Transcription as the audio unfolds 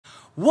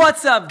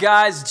What's up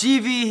guys,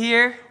 GV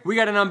here. We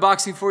got an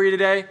unboxing for you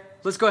today.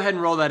 Let's go ahead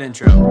and roll that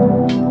intro.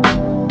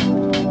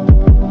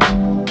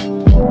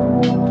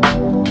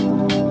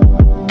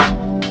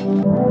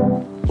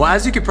 Well,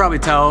 as you could probably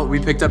tell, we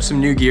picked up some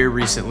new gear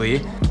recently.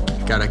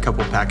 Got a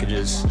couple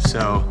packages.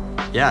 So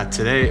yeah,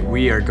 today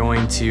we are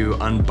going to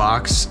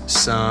unbox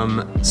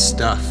some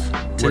stuff.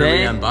 What are we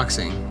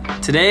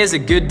unboxing? Today is a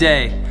good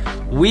day.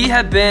 We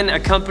have been a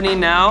company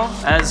now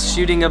as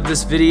shooting of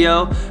this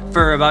video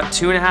for about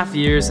 2.5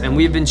 years, and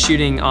we've been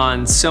shooting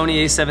on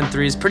Sony a7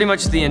 IIIs pretty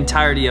much the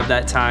entirety of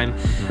that time,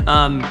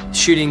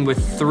 shooting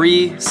with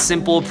 3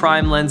 simple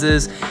prime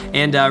lenses,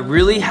 and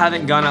really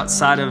haven't gone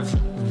outside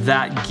of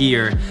that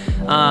gear.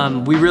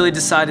 We really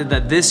decided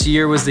that this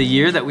year was the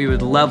year that we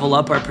would level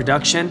up our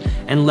production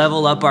and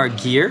level up our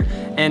gear,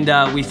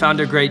 and we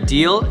found a great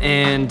deal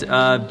and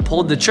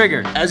pulled the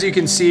trigger. As you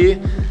can see,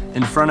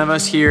 in front of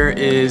us here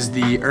is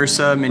the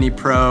Ursa Mini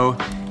Pro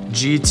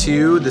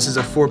G2. This is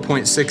a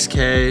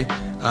 4.6K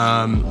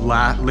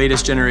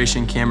latest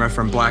generation camera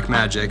from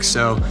Blackmagic.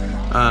 So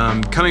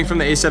coming from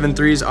the a7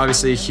 IIIs,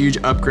 obviously a huge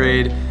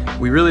upgrade.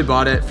 We really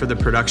bought it for the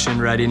production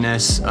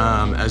readiness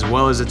as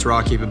well as its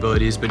raw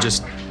capabilities, but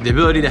just the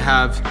ability to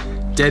have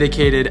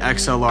dedicated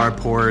XLR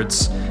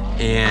ports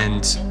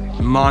and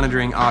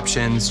monitoring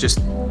options, just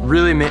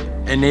really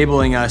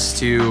enabling us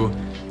to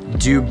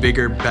do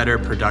bigger, better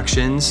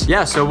productions.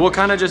 Yeah, so we'll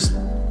kind of just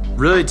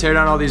really tear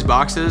down all these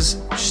boxes,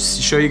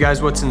 show you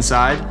guys what's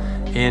inside,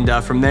 and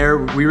from there,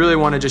 we really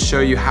want to just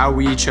show you how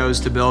we chose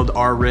to build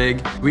our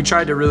rig. We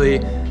tried to really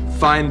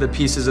find the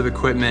pieces of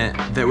equipment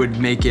that would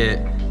make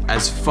it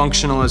as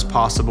functional as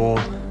possible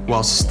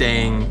while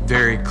staying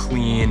very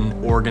clean,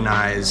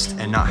 organized,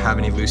 and not have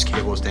any loose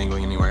cables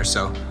dangling anywhere.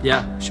 So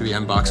yeah, should we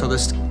unbox all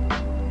this?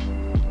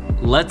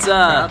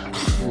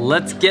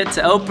 Let's get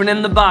to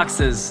opening the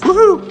boxes.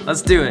 Woohoo!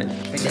 Let's do it.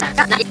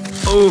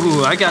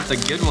 Ooh, I got the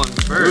good one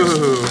first.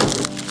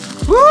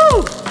 Ooh.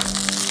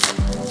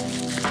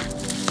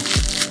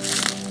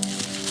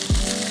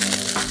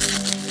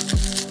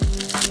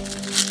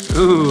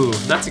 Woo! Ooh,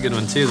 that's a good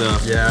one too though.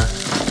 Yeah.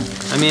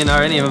 I mean,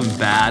 are any of them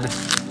bad? No.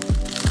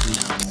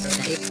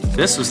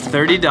 This was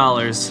 $30.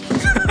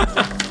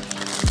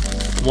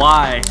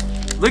 Why?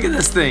 Look at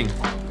this thing.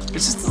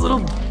 It's just a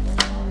little...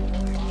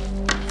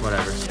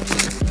 whatever.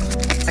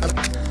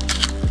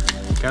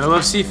 Gotta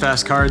love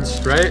CFast cards,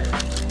 right?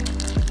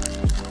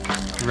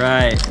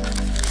 Right.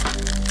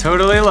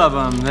 Totally love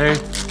them. They're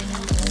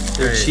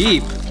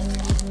cheap.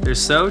 They're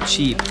so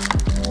cheap.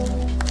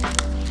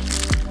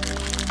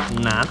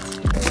 Not.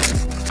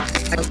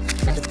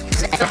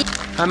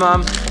 Hi,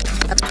 Mom.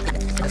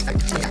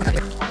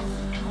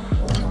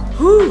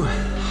 Whew.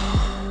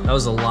 That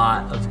was a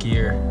lot of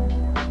gear.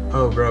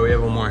 Oh, bro, we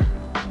have one more.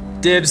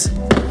 Dibs.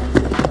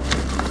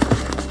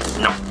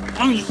 No,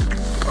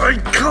 I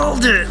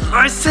called it.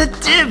 I said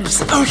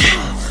dibs. Okay.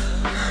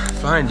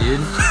 Fine, dude.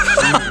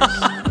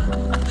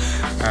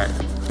 All right.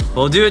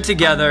 We'll do it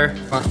together.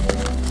 Fine.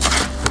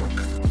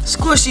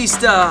 Squishy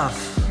stuff.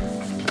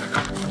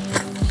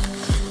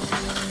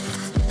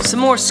 Some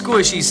more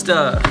squishy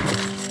stuff.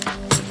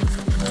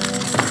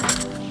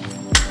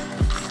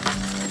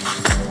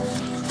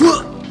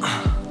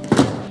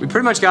 We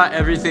pretty much got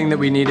everything that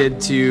we needed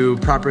to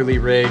properly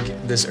rig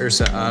this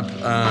Ursa up.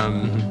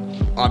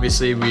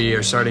 Obviously, we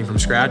are starting from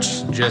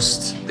scratch,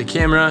 just the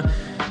camera.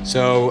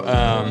 So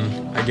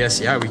I guess,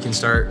 yeah, we can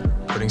start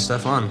putting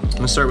stuff on. I'm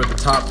gonna start with the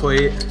top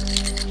plate.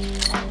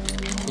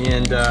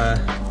 And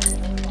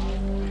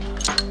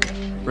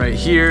right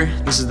here,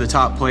 this is the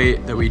top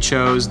plate that we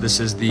chose. This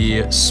is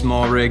the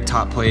small rig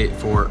top plate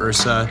for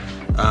Ursa.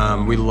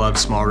 We love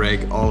small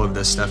rig. All of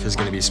this stuff is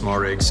gonna be small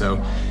rig.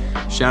 So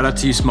shout out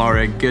to you, small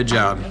rig. Good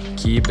job.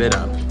 Keep it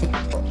up.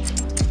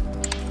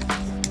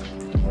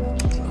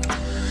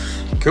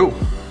 Cool.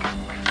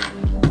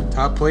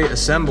 Top plate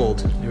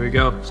assembled. Here we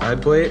go.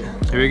 Side plate.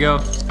 Here we go.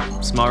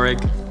 Small rig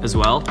as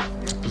well.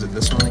 Was it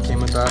this one that came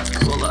with that?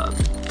 We'll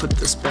put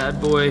this bad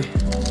boy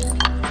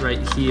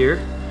right here.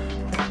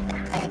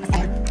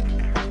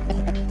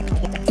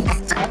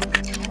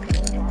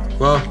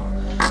 Well,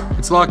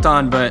 it's locked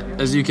on, but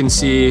as you can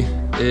see,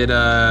 it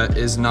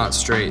is not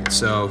straight.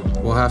 So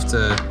we'll have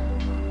to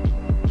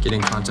get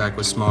in contact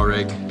with small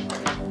rig,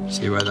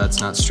 see why that's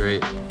not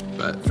straight.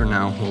 But for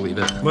now, we'll leave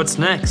it. What's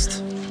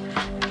next?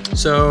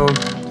 So,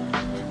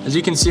 as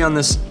you can see on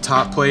this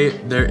top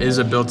plate, there is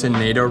a built-in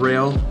NATO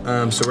rail.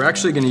 So we're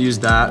actually gonna use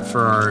that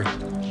for our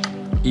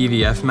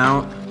EVF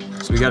mount.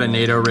 So we got a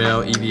NATO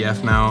rail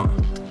EVF mount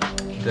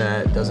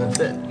that doesn't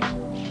fit.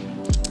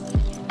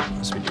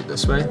 So we do it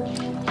this way.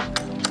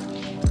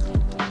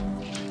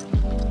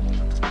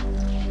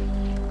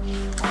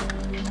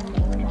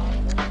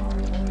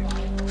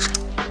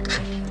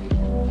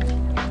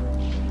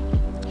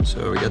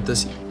 So we got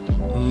this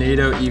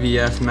NATO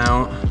EVF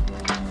mount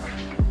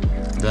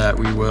that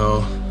we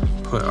will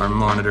put our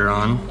monitor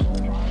on.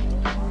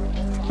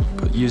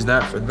 Use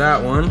that for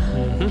that one.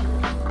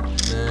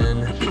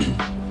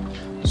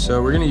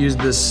 So we're gonna use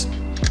this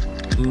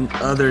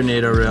other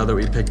NATO rail that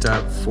we picked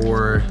up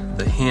for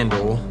the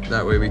handle.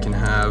 That way we can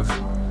have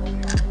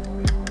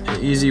an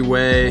easy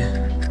way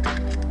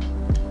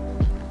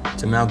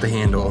to mount the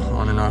handle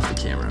on and off the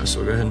camera. So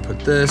we'll go ahead and put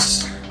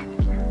this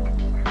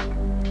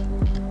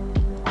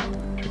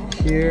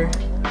here,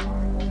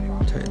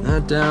 tighten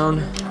that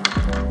down.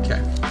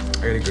 Okay, I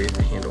gotta go get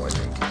the handle, I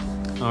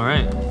think. All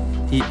right,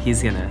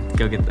 he's gonna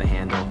go get the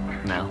handle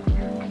now.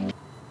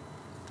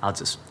 I'll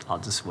just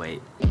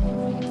wait.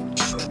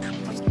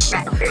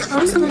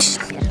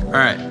 All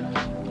right,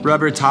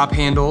 rubber top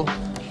handle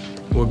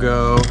will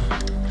go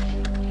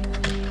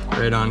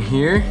right on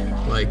here,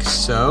 like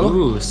so.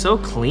 Ooh, so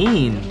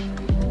clean.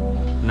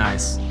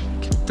 Nice.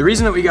 The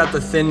reason that we got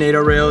the thin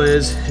NATO rail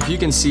is, if you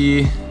can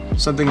see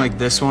something like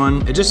this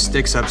one, it just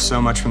sticks up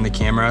so much from the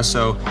camera.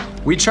 So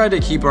we tried to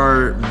keep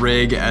our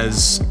rig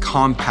as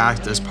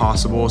compact as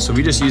possible. So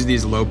we just use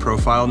these low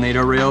profile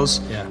NATO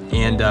rails,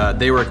 and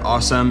they work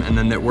awesome. And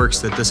then it works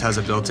that this has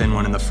a built-in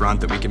one in the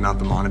front that we can mount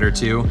the monitor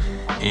to,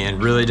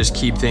 and really just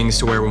keep things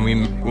to where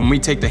when we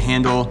take the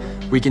handle,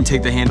 we can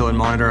take the handle and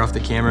monitor off the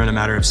camera in a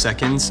matter of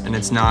seconds, and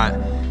it's not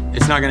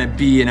gonna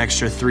be an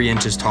extra 3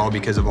 inches tall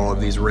because of all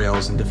of these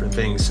rails and different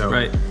things.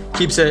 So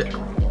keeps it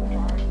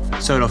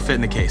so it'll fit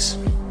in the case,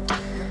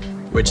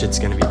 which it's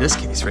gonna be this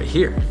case right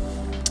here.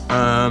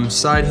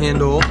 Side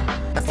handle.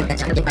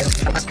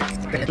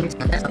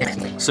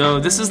 So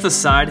this is the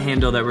side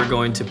handle that we're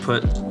going to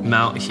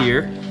mount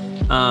here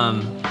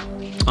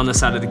on the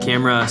side of the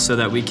camera, so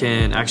that we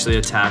can actually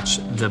attach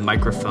the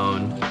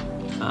microphone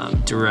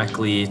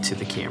directly to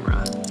the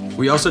camera.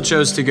 We also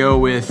chose to go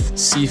with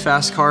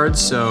CFast cards.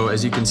 So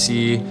as you can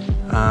see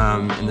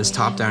in this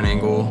top-down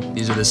angle,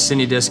 these are the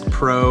CineDisc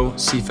Pro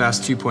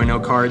CFast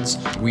 2.0 cards.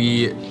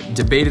 We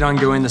debated on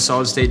going the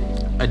solid-state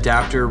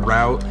adapter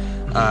route.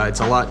 It's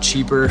a lot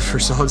cheaper for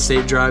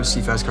solid-state drives.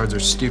 CFast cards are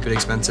stupid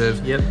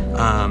expensive. Yep.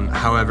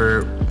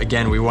 However,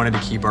 again, we wanted to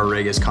keep our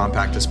rig as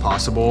compact as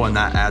possible, and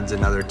that adds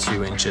another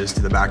 2 inches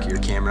to the back of your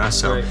camera.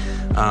 So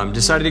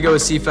decided to go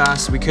with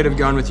CFast. We could have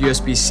gone with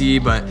USB-C,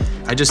 but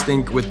I just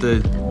think with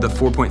the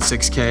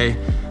 4.6K,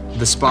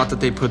 the spot that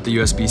they put the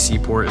USB-C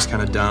port is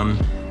kind of dumb.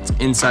 It's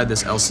inside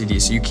this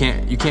LCD, so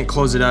you can't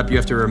close it up. You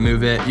have to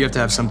remove it. You have to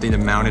have something to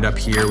mount it up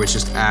here, which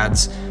just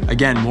adds,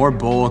 again, more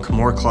bulk,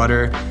 more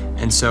clutter.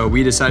 And so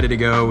we decided to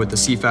go with the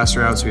CFast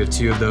route. So we have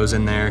 2 of those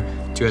in there,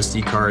 2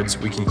 SD cards.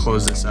 We can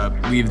close this up,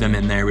 leave them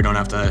in there. We don't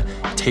have to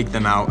take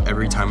them out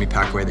every time we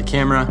pack away the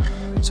camera.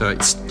 So it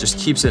just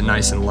keeps it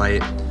nice and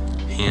light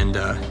and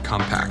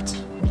compact.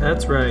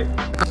 That's right.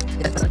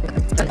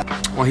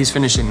 While he's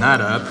finishing that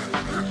up,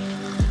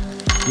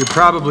 you're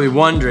probably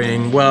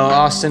wondering, well,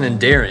 Austin and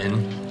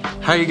Darren,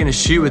 how are you gonna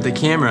shoot with the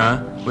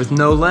camera with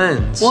no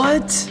lens?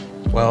 What?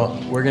 Well,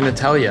 we're gonna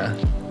tell you.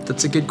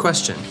 That's a good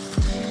question.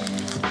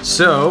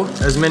 So,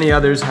 as many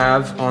others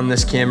have on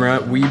this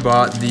camera, we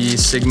bought the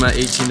Sigma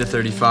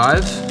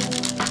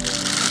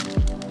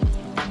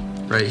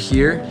 18-35 right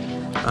here.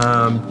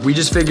 We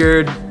just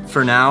figured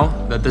for now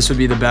that this would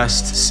be the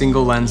best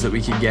single lens that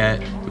we could get.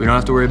 We don't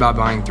have to worry about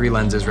buying 3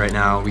 lenses right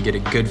now. We get a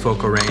good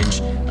focal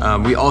range.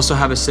 We also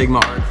have a Sigma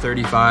Art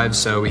 35,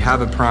 so we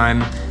have a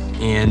prime,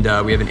 and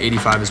we have an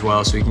 85 as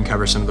well, so we can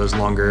cover some of those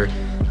longer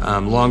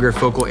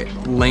focal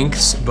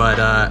lengths.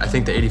 But I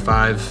think the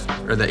 85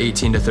 or the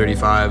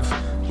 18-35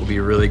 will be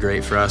really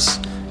great for us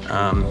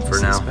for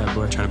now. Bad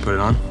boy. Trying to put it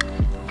on.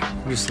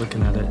 I'm just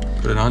looking at it.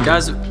 Put it on,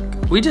 guys.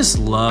 We just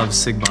love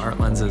Sigma Art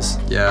lenses.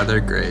 Yeah,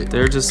 they're great.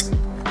 They're just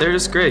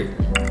great.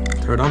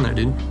 Throw it on there,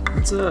 dude.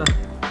 It's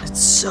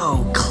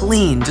so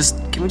clean.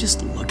 Can we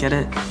just look at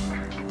it?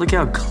 Look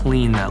how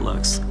clean that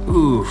looks.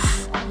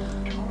 Oof.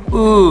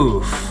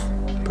 Oof.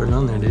 Put it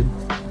on there, dude.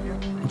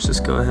 Let's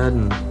just go ahead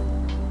and.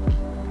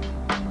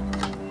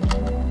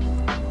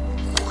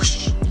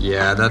 Whoosh.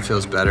 Yeah, that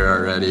feels better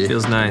already.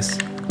 Feels nice.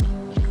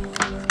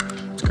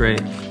 It's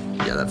great.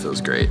 Yeah, that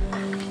feels great.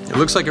 It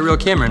looks like a real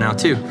camera now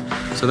too,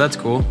 so that's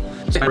cool.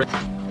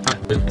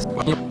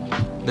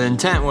 The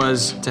intent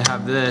was to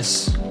have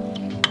this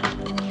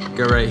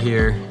go right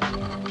here,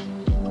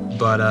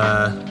 but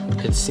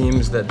it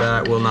seems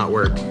that will not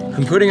work.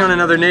 I'm putting on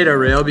another NATO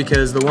rail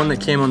because the one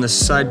that came on the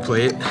side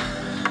plate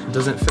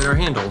doesn't fit our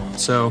handle.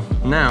 So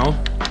now,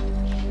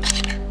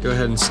 go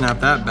ahead and snap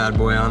that bad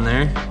boy on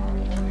there.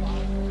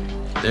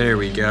 There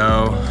we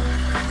go.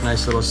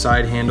 Nice little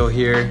side handle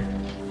here.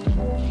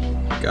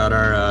 Got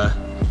our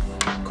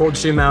cold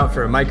shoe mount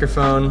for a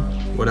microphone.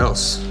 What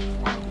else?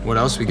 What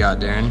else we got,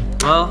 Darren?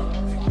 Well,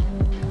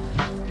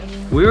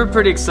 we were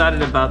pretty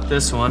excited about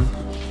this one.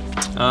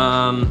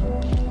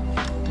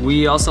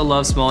 We also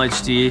love Small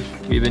HD.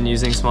 We've been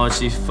using Small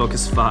HD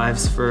Focus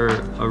 5s for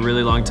a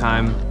really long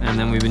time, and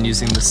then we've been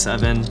using the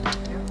 7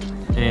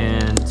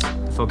 and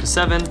Focus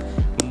 7.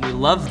 We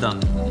love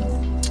them.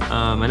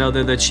 I know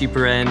they're the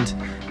cheaper end,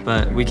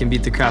 but we can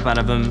beat the crap out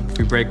of them. If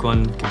we break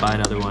one, we can buy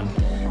another one.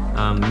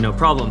 No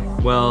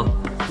problem. Well,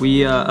 we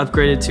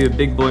upgraded to a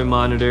big boy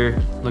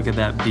monitor. Look at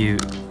that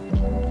beaut.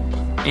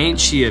 Ain't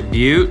she a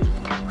beaut?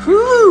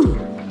 Whoo!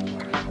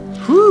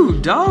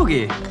 Whoo,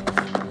 doggy.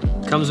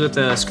 Comes with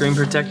a screen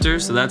protector,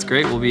 so that's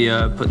great. We'll be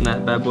putting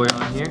that bad boy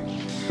on here.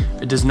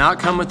 It does not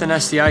come with an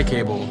SDI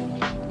cable.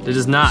 It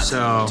does not,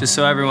 So, just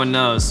so everyone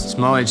knows.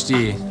 Small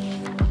HD,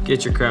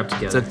 Get your crap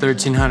together. it's a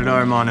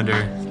 $1,300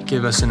 monitor.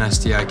 Give us an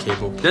SDI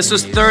cable, please. This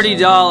was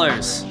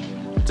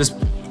 $30. Just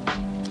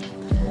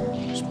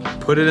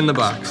Put it in the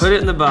box. put it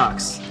in the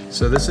box.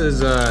 So this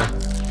is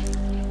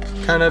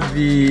kind of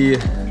the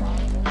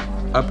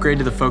upgrade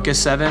to the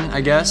Focus 7,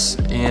 I guess.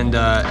 And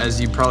as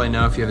you probably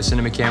know, if you have a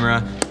cinema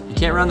camera, you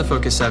can't run the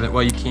Focus 7.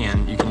 Well, you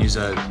can use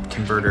a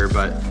converter,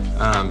 but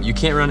you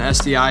can't run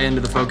SDI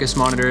into the Focus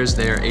monitors.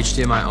 They are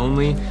HDMI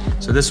only.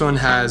 So this one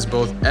has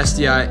both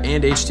SDI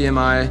and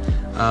HDMI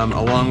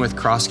along with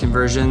cross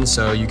conversion.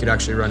 So you could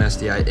actually run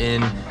SDI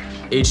in,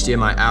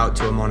 HDMI out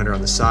to a monitor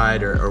on the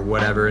side or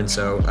whatever. And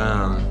so,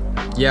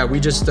 yeah, we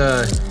just,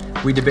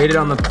 we debated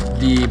on the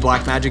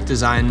Blackmagic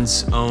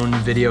Design's own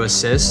video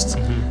assist,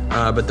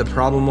 but the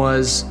problem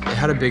was it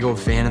had a big old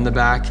fan in the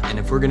back, and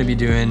if we're gonna be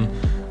doing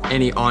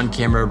any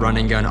on-camera run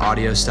and gun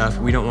audio stuff,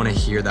 we don't wanna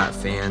hear that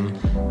fan,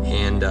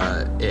 and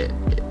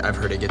I've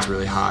heard it gets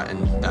really hot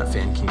and that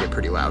fan can get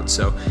pretty loud.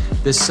 So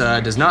this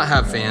does not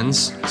have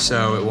fans,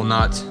 so it will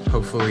not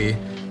hopefully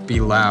be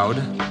loud.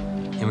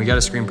 And we got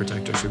a screen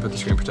protector. Should we put the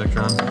screen protector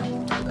on?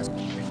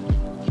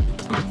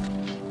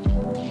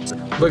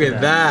 Look at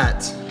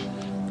that.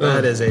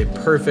 That is a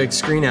perfect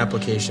screen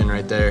application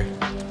right there.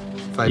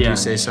 If I do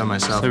say so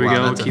myself. So there we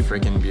go. That's a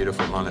freaking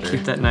beautiful monitor.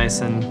 Keep that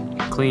nice and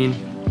clean.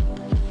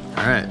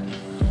 All right.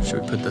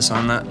 Should we put this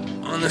on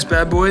this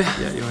bad boy?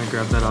 Yeah, you want to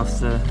grab that off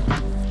the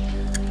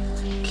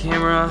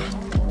camera.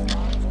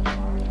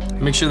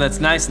 Make sure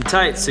that's nice and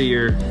tight so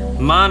your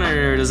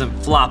monitor doesn't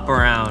flop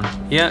around.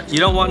 Yeah, you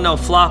don't want no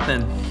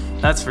flopping.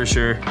 That's for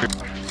sure.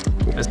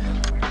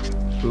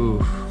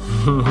 Ooh.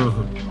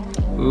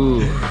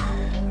 Ooh.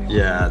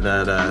 Yeah,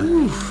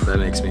 that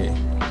makes me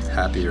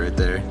happy right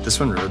there. This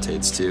one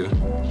rotates too.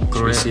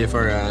 Should we see if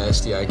our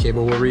SDI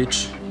cable will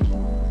reach?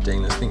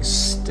 Dang, this thing's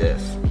stiff.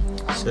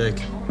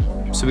 Sick.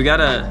 So we got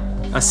a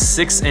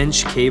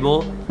 6-inch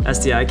cable,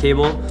 SDI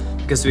cable,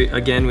 because we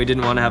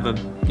didn't want to have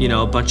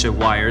a bunch of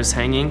wires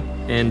hanging,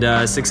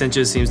 and 6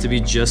 inches seems to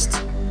be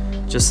just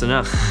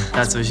enough.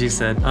 That's what she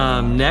said.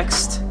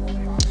 Next,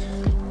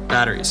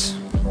 batteries.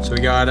 So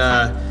we got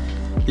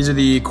these are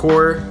the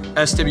Core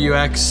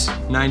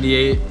SWX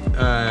 98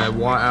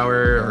 watt hour,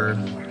 or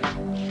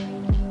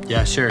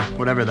yeah, sure,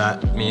 whatever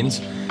that means.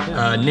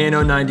 Yeah.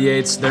 Nano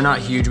 98s. They're not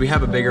huge. We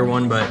have a bigger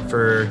one, but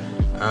for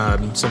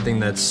something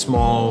that's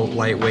small,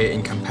 lightweight,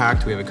 and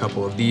compact, we have a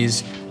couple of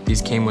these.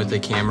 These came with a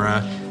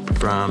camera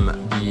from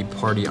the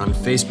party on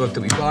Facebook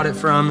that we bought it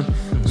from.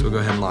 So we'll go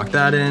ahead and lock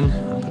that in.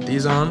 I'll put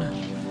these on.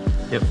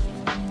 Yep.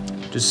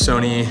 Just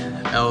Sony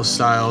L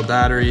style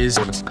batteries.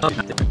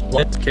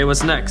 Okay,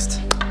 what's next?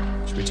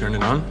 Should we turn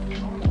it on?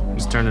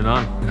 Just turn it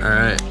on. All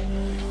right,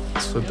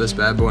 let's flip this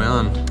bad boy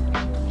on.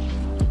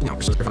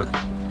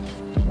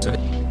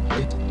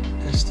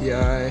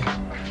 SDI,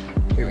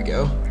 here we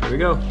go. Here we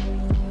go.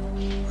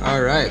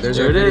 All right, there's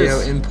our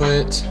video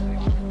input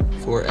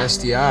for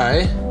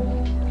SDI.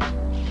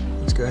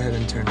 Let's go ahead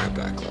and turn our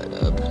backlight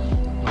up.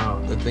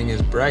 Wow. The thing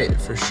is bright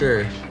for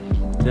sure.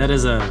 That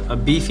is a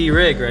beefy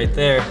rig right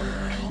there.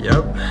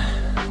 Yep.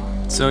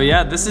 So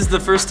yeah, this is the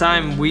first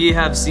time we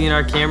have seen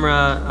our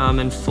camera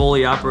in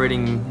fully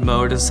operating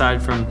mode,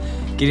 aside from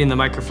getting the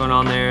microphone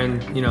on there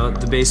and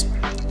the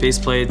base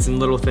plates and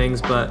little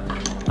things. But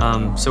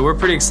so we're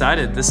pretty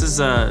excited. This is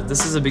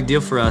a big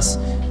deal for us.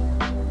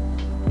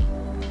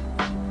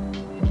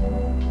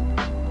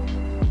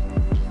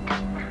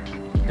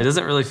 It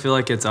doesn't really feel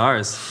like it's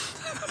ours.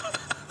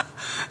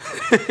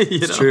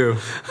 It's true.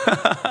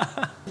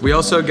 We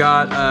also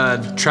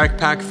got Trek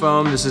Pack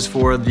foam. This is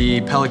for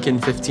the Pelican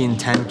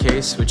 1510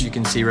 case, which you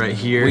can see right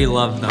here. We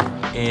love them.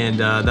 And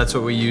that's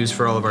what we use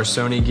for all of our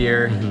Sony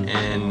gear.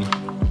 And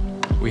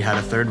we had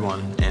a third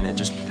one, and it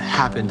just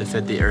happened to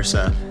fit the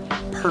Ursa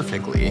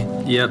perfectly.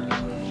 Yep.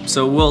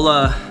 So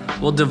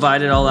we'll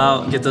divide it all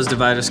out, get those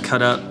dividers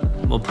cut up.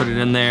 We'll put it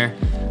in there,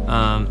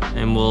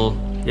 and we'll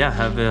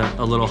have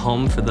a little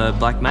home for the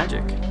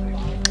Blackmagic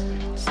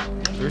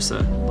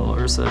little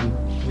Ursa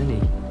Mini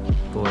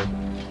boy.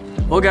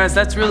 Well guys,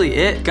 that's really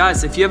it.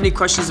 Guys, if you have any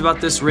questions about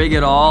this rig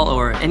at all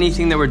or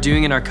anything that we're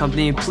doing in our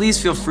company,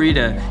 please feel free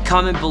to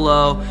comment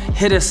below,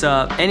 hit us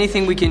up,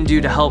 anything we can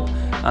do to help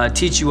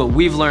teach you what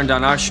we've learned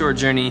on our short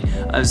journey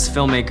as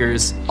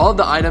filmmakers. All of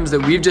the items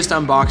that we've just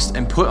unboxed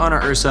and put on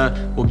our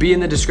Ursa will be in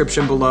the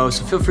description below,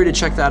 so feel free to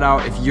check that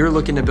out if you're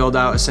looking to build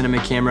out a cinema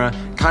camera,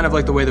 kind of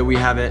like the way that we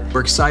have it.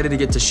 We're excited to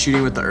get to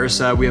shooting with the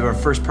Ursa. We have our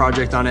first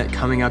project on it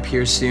coming up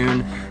here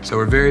soon, so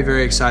we're very,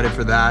 very excited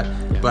for that.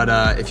 Yeah.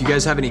 But if you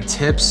guys have any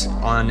tips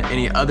on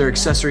any other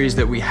accessories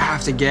that we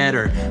have to get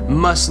or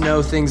must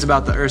know things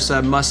about the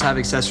Ursa, must have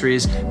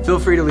accessories, feel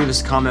free to leave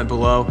us a comment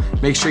below.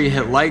 Make sure you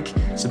hit like,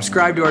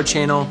 subscribe to our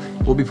channel.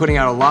 We'll be putting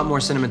out a lot more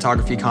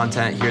cinematography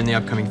content here in the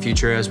upcoming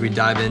future as we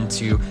dive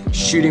into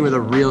shooting with a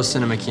real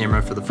cinema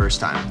camera for the first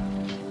time.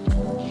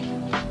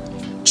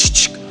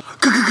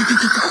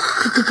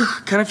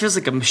 Kind of feels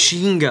like a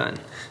machine gun.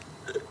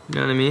 You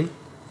know what I mean?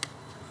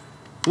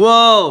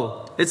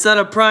 Whoa, it's not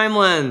a prime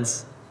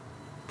lens.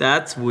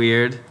 That's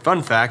weird.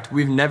 Fun fact,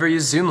 we've never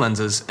used zoom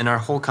lenses in our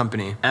whole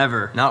company.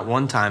 Ever. Not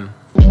one time.